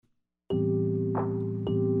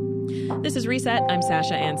This is Reset. I'm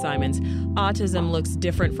Sasha Ann Simons. Autism looks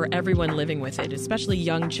different for everyone living with it, especially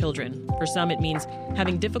young children. For some, it means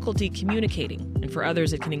having difficulty communicating, and for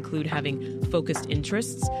others, it can include having focused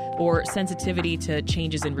interests or sensitivity to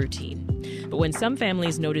changes in routine. But when some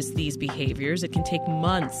families notice these behaviors, it can take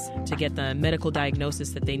months to get the medical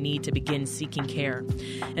diagnosis that they need to begin seeking care.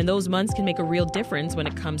 And those months can make a real difference when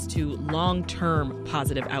it comes to long-term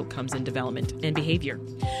positive outcomes in development and behavior.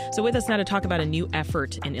 So with us now to talk about a new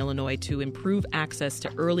effort in Illinois to improve access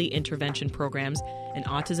to early intervention programs and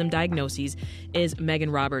autism diagnoses is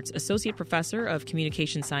Megan Roberts, Associate Professor of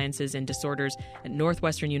Communication Sciences and Disorders at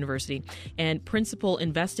Northwestern University and Principal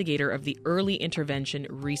Investigator of the Early Intervention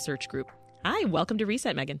Research Group. Hi, welcome to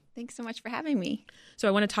Reset, Megan. Thanks so much for having me. So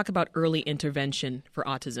I want to talk about early intervention for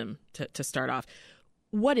autism to start off.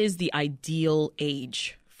 What is the ideal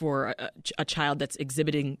age for a child that's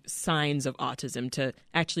exhibiting signs of autism to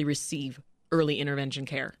actually receive early intervention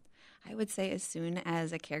care? I would say as soon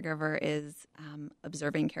as a caregiver is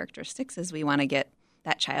observing characteristics, as we want to get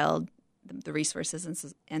that child the resources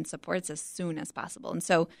and supports as soon as possible. And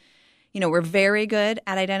so, we're very good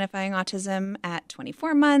at identifying autism at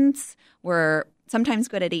 24 months. We're sometimes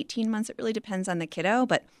good at 18 months. It really depends on the kiddo.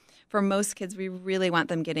 But for most kids, we really want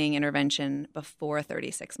them getting intervention before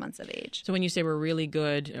 36 months of age. So when you say we're really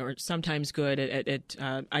good or sometimes good at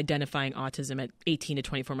identifying autism at 18 to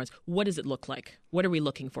 24 months, what does it look like? What are we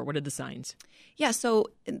looking for? What are the signs? Yeah, so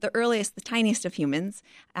the tiniest of humans,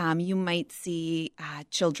 you might see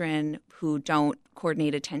children who don't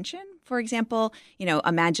coordinate attention. For example,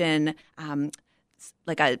 imagine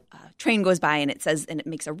like a train goes by and it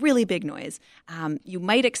makes a really big noise. You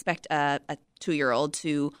might expect a 2-year-old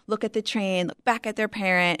to look at the train, look back at their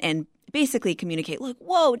parent, and basically communicate, look,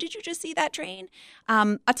 whoa, did you just see that train?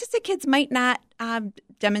 Autistic kids might not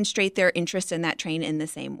demonstrate their interest in that train in the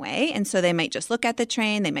same way. And so they might just look at the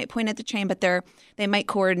train, they might point at the train, but they might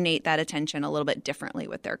coordinate that attention a little bit differently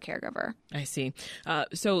with their caregiver. I see.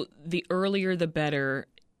 So the earlier the better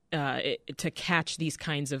to catch these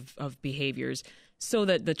kinds of behaviors so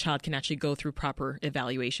that the child can actually go through proper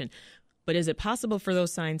evaluation. But is it possible for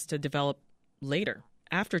those signs to develop later,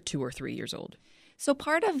 after 2 or 3 years old? So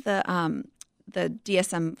part of the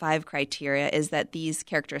DSM-5 criteria is that these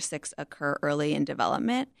characteristics occur early in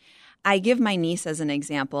development. I give my niece as an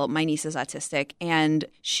example. My niece is autistic, and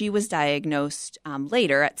she was diagnosed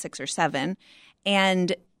later at 6 or 7,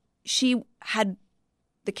 and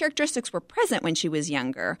the characteristics were present when she was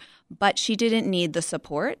younger, but she didn't need the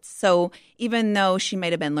support. So even though she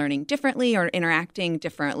might have been learning differently or interacting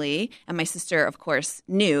differently, and my sister, of course,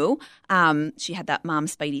 knew, she had that mom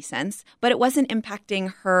spidey sense, but it wasn't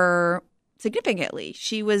impacting her significantly.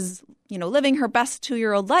 She was, living her best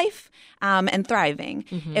 2-year-old life and thriving.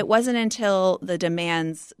 Mm-hmm. It wasn't until the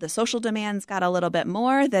social demands got a little bit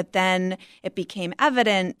more that then it became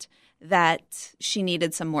evident that she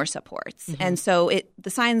needed some more supports. Mm-hmm. And so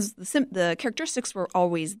the characteristics were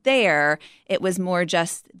always there. It was more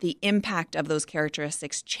just the impact of those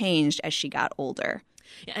characteristics changed as she got older.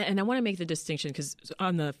 And I want to make the distinction because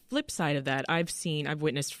on the flip side of that, I've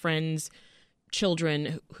witnessed friends,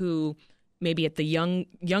 children who maybe at the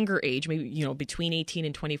younger age, maybe, between 18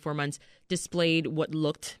 and 24 months, displayed what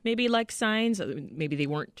looked maybe like signs. Maybe they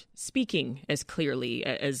weren't speaking as clearly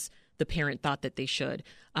as the parent thought that they should.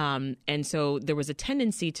 And so there was a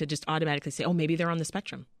tendency to just automatically say, oh, maybe they're on the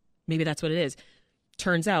spectrum. Maybe that's what it is.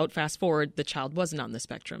 Turns out, fast forward, the child wasn't on the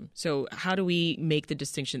spectrum. So how do we make the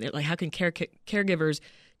distinction there? Like, how can caregivers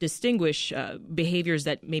distinguish behaviors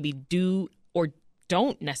that maybe do or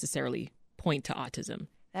don't necessarily point to autism?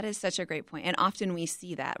 That is such a great point. And often we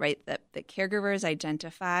see that, right? That the caregivers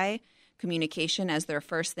identify communication as their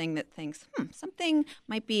first thing that thinks, something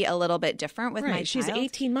might be a little bit different with my child. She's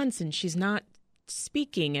 18 months and she's not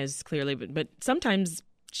speaking as clearly, but sometimes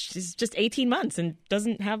she's just 18 months and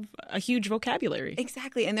doesn't have a huge vocabulary.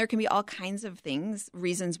 Exactly. And there can be all kinds of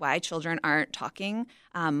reasons why children aren't talking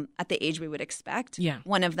at the age we would expect. Yeah.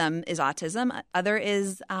 One of them is autism. Other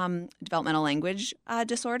is developmental language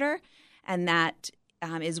disorder. And that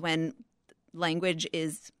is when language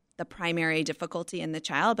is the primary difficulty in the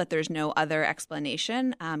child, but there's no other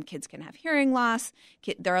explanation. Kids can have hearing loss.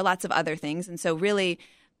 There are lots of other things. And so really,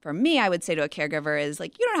 for me, I would say to a caregiver is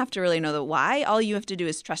like, you don't have to really know the why. All you have to do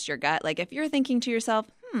is trust your gut. Like if you're thinking to yourself,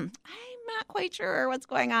 I'm not quite sure what's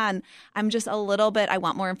going on. I'm just a little bit, I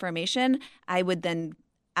want more information. I would then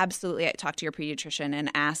absolutely talk to your pediatrician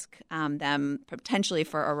and ask them potentially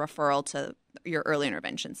for a referral to your early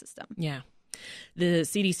intervention system. Yeah. The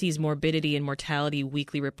CDC's Morbidity and Mortality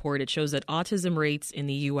Weekly Report, it shows that autism rates in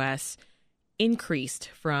the U.S. increased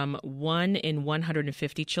from 1 in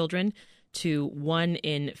 150 children to 1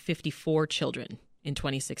 in 54 children in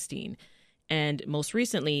 2016. And most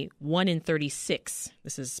recently, 1 in 36.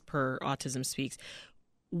 This is per Autism Speaks.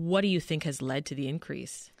 What do you think has led to the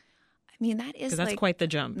increase? I mean, that is, 'cause that's quite the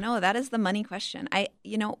jump. No, that is the money question. I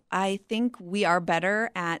think we are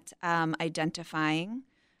better at identifying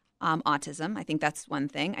autism. I think that's one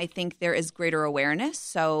thing. I think there is greater awareness.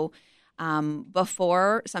 So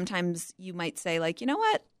before, sometimes you might say, like, you know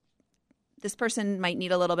what, this person might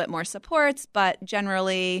need a little bit more supports, but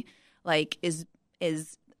generally, like, is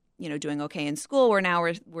doing okay in school. Where now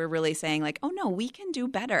we're really saying, like, oh no, we can do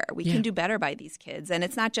better. We can do better by these kids, and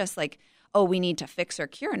it's not just like, oh, we need to fix or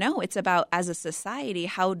cure. No, it's about, as a society,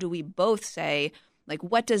 how do we both say, like,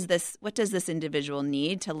 what does this individual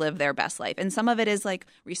need to live their best life? And some of it is like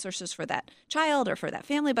resources for that child or for that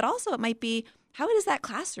family, but also it might be, how is that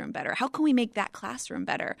classroom better? How can we make that classroom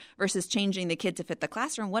better versus changing the kid to fit the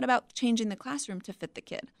classroom? What about changing the classroom to fit the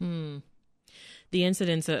kid? The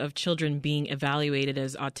incidence of children being evaluated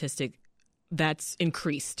as autistic, that's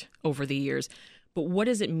increased over the years. But what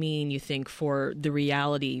does it mean, you think, for the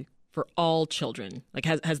reality for all children? Like,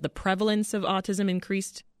 has the prevalence of autism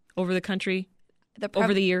increased over the country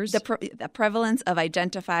over the years? The prevalence of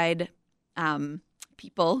identified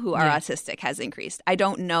people who are autistic has increased. I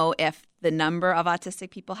don't know if the number of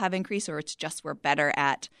autistic people have increased, or it's just we're better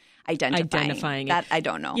at identifying that. I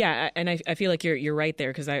don't know. Yeah, and I feel like you're right there,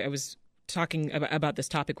 because I was talking about this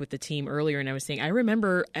topic with the team earlier, and I was saying, I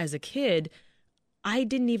remember as a kid, I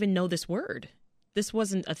didn't even know this word. This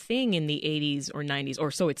wasn't a thing in the 80s or 90s,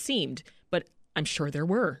 or so it seemed. But I'm sure there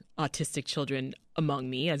were autistic children among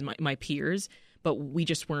me as my peers, but we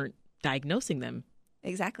just weren't diagnosing them.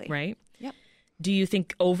 Exactly. Right? Yep. Do you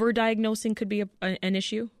think over-diagnosing could be an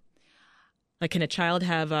issue? Like, can a child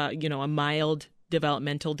have a mild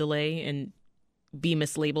developmental delay and be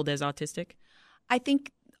mislabeled as autistic? I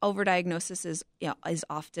think overdiagnosis is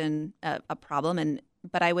often a problem,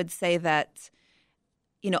 but I would say that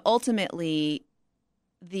ultimately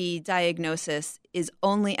the diagnosis is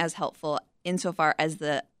only as helpful insofar as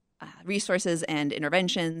the resources and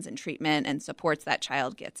interventions and treatment and supports that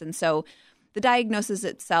child gets. And so the diagnosis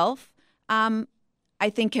itself, I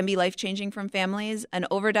think, can be life-changing from families.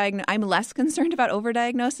 I'm less concerned about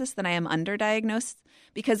overdiagnosis than I am underdiagnosed,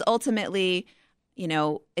 because ultimately,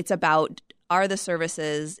 it's about, are the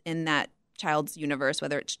services in that child's universe,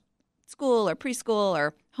 whether it's school or preschool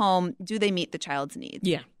or home, do they meet the child's needs?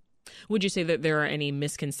 Yeah. Would you say that there are any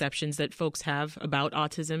misconceptions that folks have about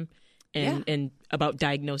autism and about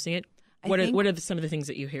diagnosing it? What are some of the things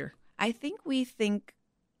that you hear? I think we think,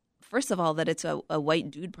 first of all, that it's a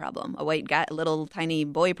white dude problem, a white guy, little tiny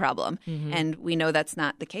boy problem. Mm-hmm. And we know that's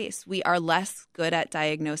not the case. We are less good at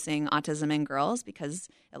diagnosing autism in girls because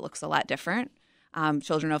it looks a lot different.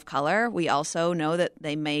 Children of color, we also know that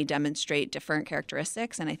they may demonstrate different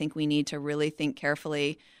characteristics. And I think we need to really think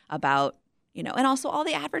carefully about, and also all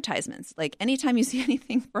the advertisements. Like, anytime you see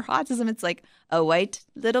anything for autism, it's like a white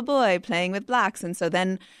little boy playing with blacks. And so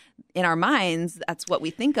then in our minds, that's what we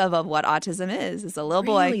think of what autism is a little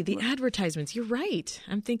boy. Really? The advertisements. You're right.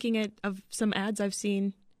 I'm thinking of some ads I've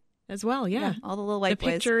seen as well. Yeah. All the little white boys.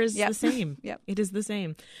 The picture is the same. Yep. It is the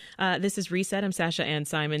same. This is Reset. I'm Sasha Ann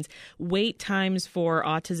Simons. Wait times for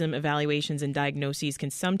autism evaluations and diagnoses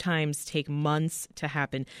can sometimes take months to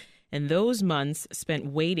happen. And those months spent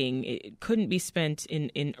waiting, it couldn't be spent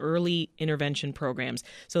in early intervention programs.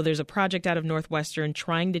 So there's a project out of Northwestern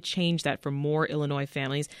trying to change that for more Illinois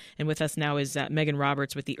families. And with us now is Megan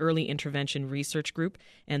Roberts with the Early Intervention Research Group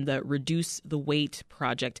and the Reduce the Wait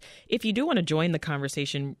Project. If you do want to join the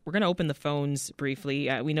conversation, we're going to open the phones briefly.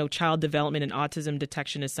 We know child development and autism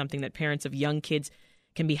detection is something that parents of young kids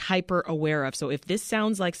can be hyper aware of. So if this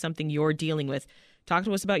sounds like something you're dealing with, talk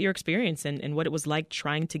to us about your experience and what it was like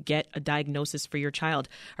trying to get a diagnosis for your child.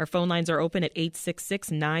 Our phone lines are open at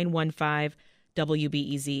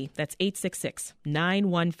 866-915-WBEZ. That's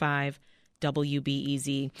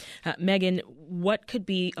 866-915-WBEZ. Megan, what could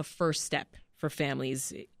be a first step for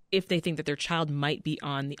families if they think that their child might be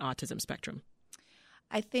on the autism spectrum?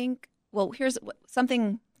 I think, here's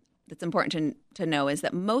something that's important to know is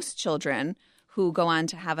that most children who go on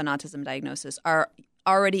to have an autism diagnosis are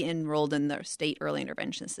already enrolled in the state early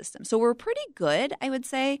intervention system. So we're pretty good, I would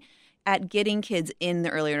say, at getting kids in the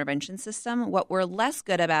early intervention system. What we're less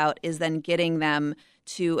good about is then getting them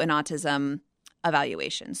to an autism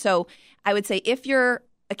evaluation. So I would say if you're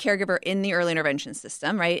a caregiver in the early intervention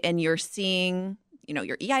system, right, and you're seeing,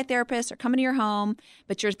 your EI therapist or coming to your home,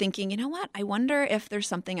 but you're thinking, I wonder if there's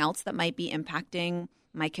something else that might be impacting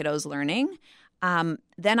my kiddo's learning.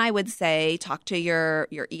 then I would say talk to your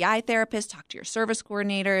EI therapist, talk to your service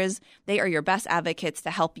coordinators. They are your best advocates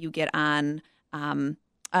to help you get on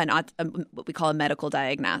what we call a medical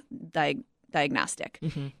diagnostic.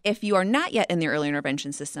 Mm-hmm. If you are not yet in the early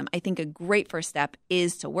intervention system, I think a great first step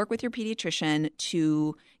is to work with your pediatrician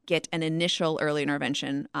to get an initial early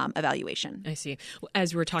intervention evaluation. I see.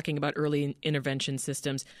 As we're talking about early intervention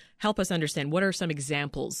systems, help us understand, what are some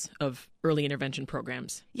examples of early intervention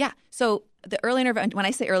programs? Yeah. So the early intervention, when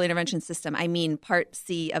I say early intervention system, I mean Part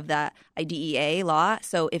C of the IDEA law.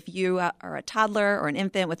 So if you are a toddler or an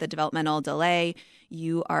infant with a developmental delay,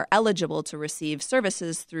 you are eligible to receive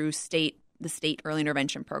services through the state early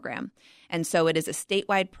intervention program. And so it is a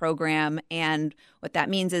statewide program. And what that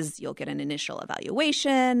means is you'll get an initial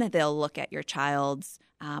evaluation. They'll look at your child's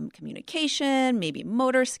communication, maybe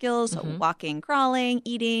motor skills, so walking, crawling,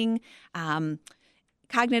 eating,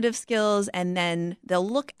 cognitive skills. And then they'll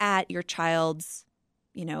look at your child's,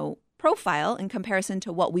 profile in comparison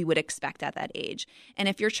to what we would expect at that age. And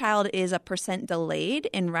if your child is a % delayed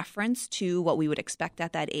in reference to what we would expect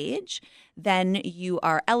at that age, then you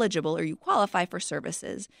are eligible or you qualify for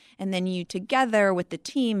services. And then you together with the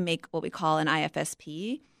team make what we call an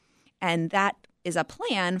IFSP. And that is a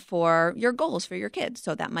plan for your goals for your kids.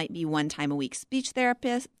 So that might be 1 time a week speech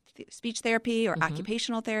therapy or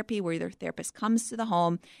occupational therapy, where your therapist comes to the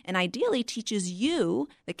home and ideally teaches you,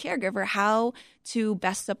 the caregiver, how to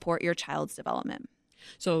best support your child's development.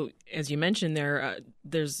 So as you mentioned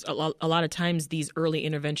there's a lot of times these early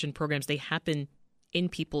intervention programs, they happen in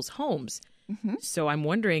people's homes. Mm-hmm. So I'm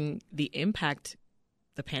wondering the impact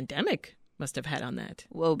the pandemic must have had on that.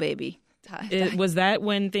 Whoa, baby. Was that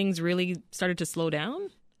when things really started to slow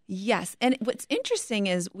down? Yes. And what's interesting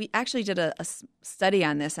is we actually did a study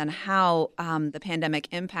on this, on how the pandemic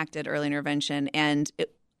impacted early intervention. And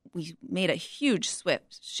we made a huge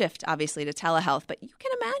shift, obviously, to telehealth. But you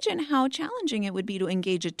can imagine how challenging it would be to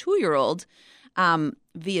engage a 2-year-old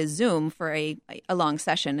via Zoom for a long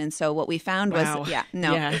session. And so what we found was,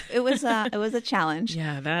 it was a challenge.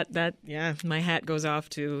 Yeah, my hat goes off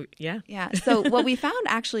to, Yeah. So what we found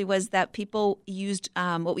actually was that people used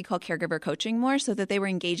what we call caregiver coaching more, so that they were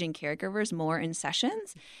engaging caregivers more in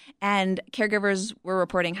sessions. And caregivers were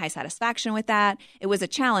reporting high satisfaction with that. It was a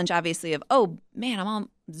challenge, obviously, of, oh, man, I'm on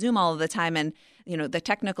Zoom all of the time, and, the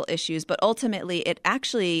technical issues. But ultimately, it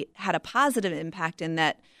actually had a positive impact in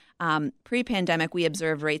that pre-pandemic, we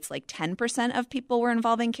observed rates like 10% of people were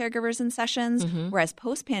involving caregivers in sessions, whereas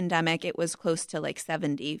post-pandemic, it was close to like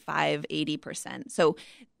 75, 80%. So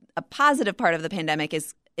a positive part of the pandemic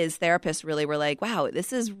is therapists really were like, wow,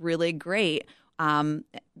 this is really great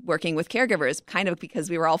working with caregivers, kind of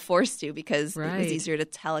because we were all forced to, because it was easier to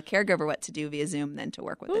tell a caregiver what to do via Zoom than to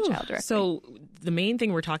work with the child directly. So the main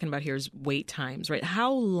thing we're talking about here is wait times, right?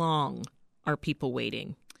 How long are people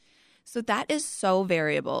waiting? So that is so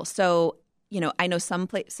variable. So, I know some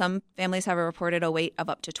families have reported a wait of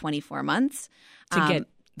up to 24 months. To get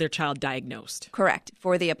their child diagnosed. Correct,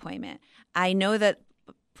 for the appointment. I know that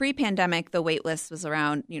pre-pandemic, the wait list was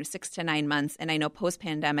around 6 to 9 months. And I know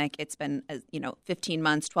post-pandemic, it's been 15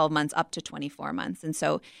 months, 12 months, up to 24 months.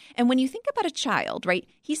 And when you think about a child, right,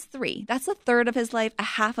 he's 3. That's a third of his life, a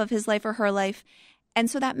half of his life or her life. And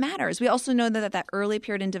so that matters. We also know that early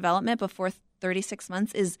period in development before 36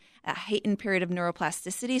 months is a heightened period of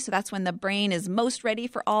neuroplasticity. So that's when the brain is most ready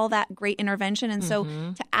for all that great intervention. And so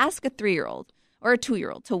to ask a 3-year-old or a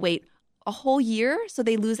 2-year-old to wait a whole year so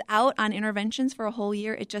they lose out on interventions for a whole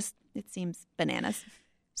year, it seems bananas.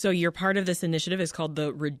 So you're part of this initiative. Is called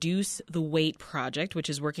the Reduce the Wait Project, which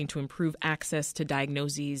is working to improve access to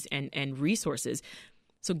diagnoses and resources.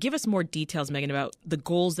 So give us more details, Megan, about the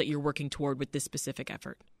goals that you're working toward with this specific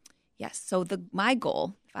effort. Yes. So my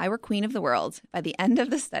goal, if I were queen of the world, by the end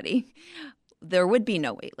of the study, there would be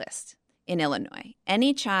no wait list in Illinois.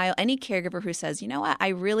 Any caregiver who says, you know what, I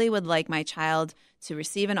really would like my child to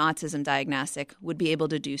receive an autism diagnostic would be able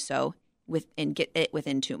to do so and get it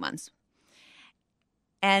within 2 months.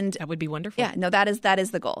 And that would be wonderful. Yeah, no, that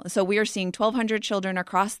is the goal. So we are seeing 1,200 children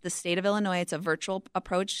across the state of Illinois. It's a virtual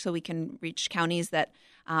approach, so we can reach counties that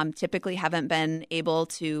typically haven't been able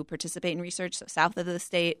to participate in research, so south of the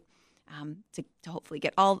state, to hopefully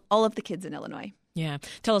get all of the kids in Illinois. Yeah.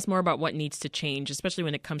 Tell us more about what needs to change, especially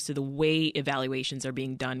when it comes to the way evaluations are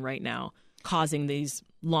being done right now, causing these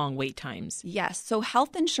long wait times. Yes. So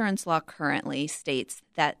health insurance law currently states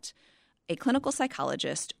that a clinical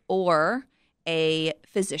psychologist or a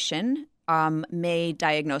physician may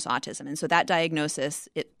diagnose autism. And so that diagnosis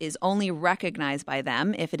is only recognized by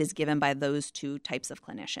them if it is given by those 2 types of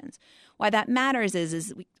clinicians. Why that matters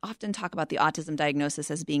is we often talk about the autism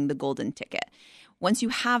diagnosis as being the golden ticket. Once you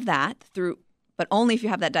have that but only if you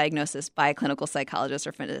have that diagnosis by a clinical psychologist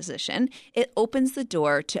or physician, it opens the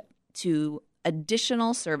door to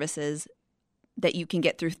additional services that you can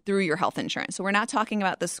get through your health insurance. So we're not talking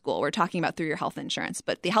about the school. We're talking about through your health insurance.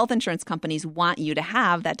 But the health insurance companies want you to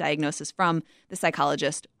have that diagnosis from the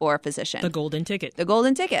psychologist or physician. The golden ticket. The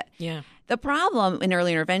golden ticket. Yeah. The problem in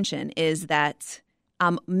early intervention is that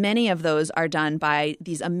many of those are done by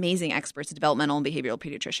these amazing experts, developmental and behavioral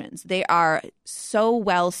pediatricians. They are so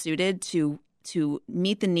well suited to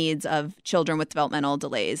meet the needs of children with developmental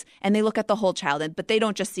delays. And they look at the whole child, but they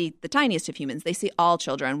don't just see the tiniest of humans. They see all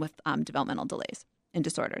children with developmental delays and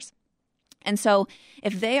disorders. And so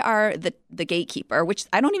if they are the gatekeeper, which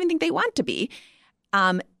I don't even think they want to be,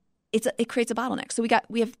 it creates a bottleneck. So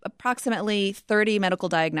we have approximately 30 medical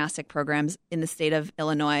diagnostic programs in the state of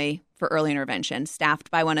Illinois for early intervention, staffed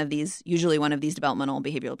by usually one of these developmental and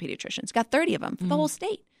behavioral pediatricians. Got 30 of them for the whole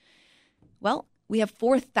state. Well, we have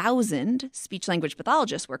 4,000 speech-language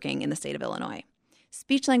pathologists working in the state of Illinois.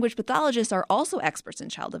 Speech-language pathologists are also experts in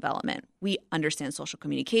child development. We understand social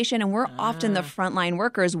communication, and we're often the frontline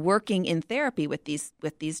workers working in therapy with these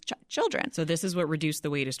children. So this is what Reduce the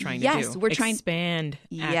Wait is trying to do. Yes, we're trying to expand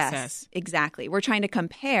access. Yes, exactly. We're trying to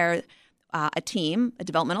compare a team, a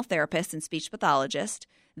developmental therapist and speech pathologist,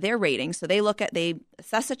 their ratings. So they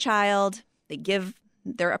assess a child, they give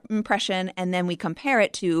their impression, and then we compare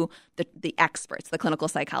it to the experts, the clinical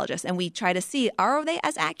psychologists, and we try to see, are they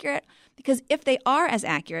as accurate? Because if they are as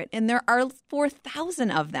accurate, and there are 4,000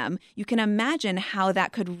 of them, you can imagine how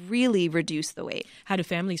that could really reduce the wait. How do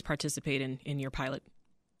families participate in your pilot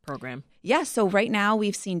program? Yeah, so right now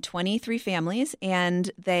we've seen 23 families, and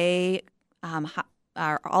they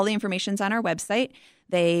all the information's on our website.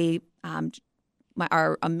 They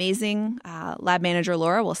our amazing lab manager,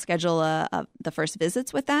 Laura, will schedule the first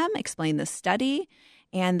visits with them, explain the study,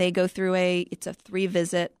 and they go through it's a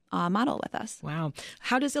 3-visit model with us. Wow.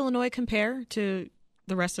 How does Illinois compare to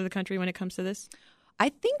the rest of the country when it comes to this? I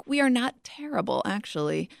think we are not terrible,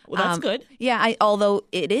 actually. Well, that's good. Yeah, although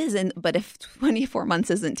it is, but if 24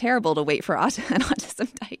 months isn't terrible to wait for an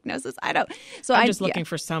autism diagnosis, I don't. So I'm just looking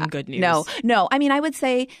for some good news. No. I mean, I would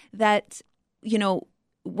say that,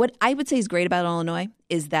 what I would say is great about Illinois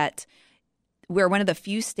is that we're one of the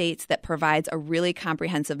few states that provides a really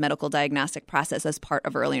comprehensive medical diagnostic process as part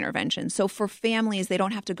of early intervention. So for families, they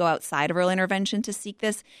don't have to go outside of early intervention to seek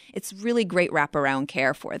this. It's really great wraparound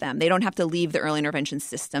care for them. They don't have to leave the early intervention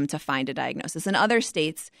system to find a diagnosis. In other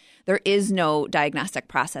states, there is no diagnostic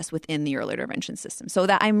process within the early intervention system. So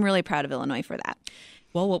that I'm really proud of Illinois for that.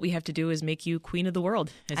 Well, what we have to do is make you queen of the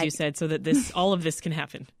world, as you said, so that all of this can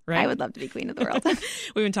happen, right? I would love to be queen of the world.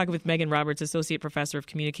 We've been talking with Megan Roberts, Associate Professor of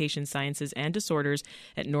Communication Sciences and Disorders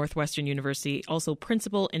at Northwestern University, also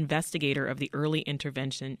Principal Investigator of the Early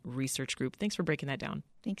Intervention Research Group. Thanks for breaking that down.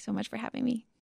 Thanks so much for having me.